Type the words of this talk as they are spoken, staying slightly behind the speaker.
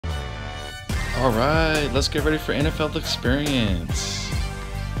Alright, let's get ready for NFL experience.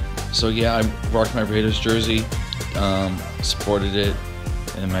 So yeah, I rocked my Raiders jersey, sported it,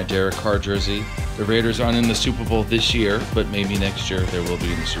 and my Derek Carr jersey. The Raiders aren't in the Super Bowl this year, but maybe next year they will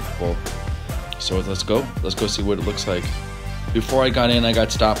be in the Super Bowl. So let's go see what it looks like. Before I got in, I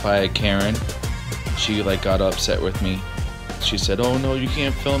got stopped by Karen. She got upset with me. She said, "Oh no, you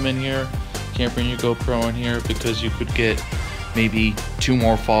can't film in here. Can't bring your GoPro in here because you could get maybe 2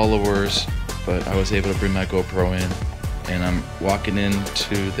 more followers." But I was able to bring my GoPro in, and I'm walking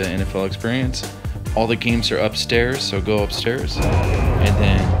into the NFL experience. All the games are upstairs, so go upstairs. And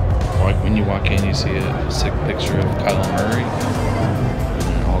then when you walk in, you see a sick picture of Kyler Murray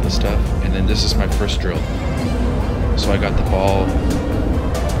and all this stuff. And then this is my first drill. So I got the ball,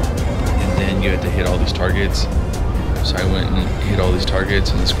 and then you had to hit all these targets. So I went and hit all these targets,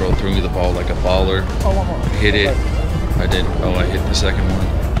 and this girl threw me the ball like a baller. Hit it. I hit the second one.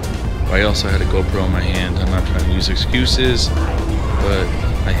 I also had a GoPro in my hand. I'm not trying to use excuses, but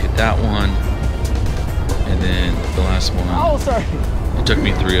I hit that one, and then the last one. Oh, sorry. It took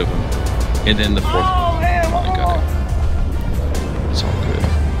me 3 of them, and then the 4th one. I got it. It's all good.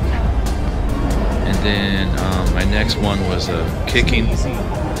 And then my next one was a kicking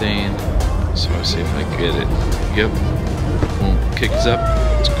thing. So I'll see if I get it. Yep. Boom. Kick is up.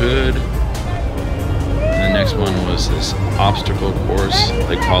 It's good. And the next one was this obstacle course.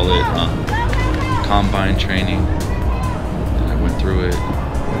 They call it combine training. And I went through it.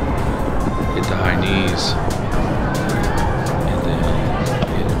 Hit the high knees. And then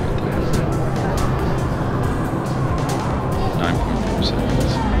hit it right there. 9.4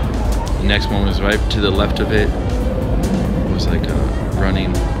 seconds. The next one was right to the left of it. It was like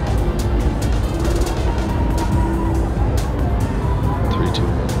running. 3, 2,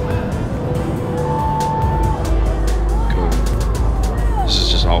 1.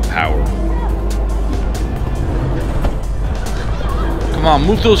 All power. Come on,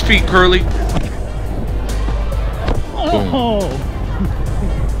 move those feet, Curly. Boom.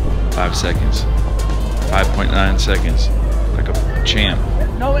 5 seconds. 5.9 seconds. Like a champ.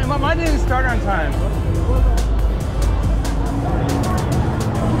 No, mine didn't start on time.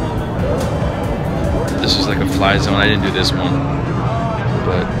 This is like a fly zone. I didn't do this one,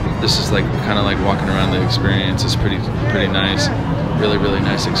 but this is kind of like walking around the experience. It's pretty nice. Really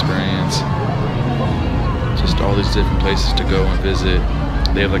nice experience. Just all these different places to go and visit.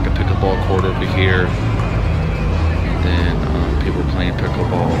 They have like a pickleball court over here, and then people playing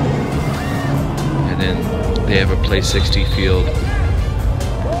pickleball, and then they have a play 60 field.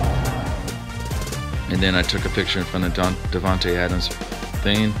 And then I took a picture in front of Davante Adams'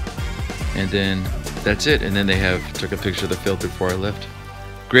 thing, and then that's it. And then they took a picture of the field before I left.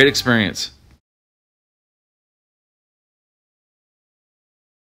 Great experience.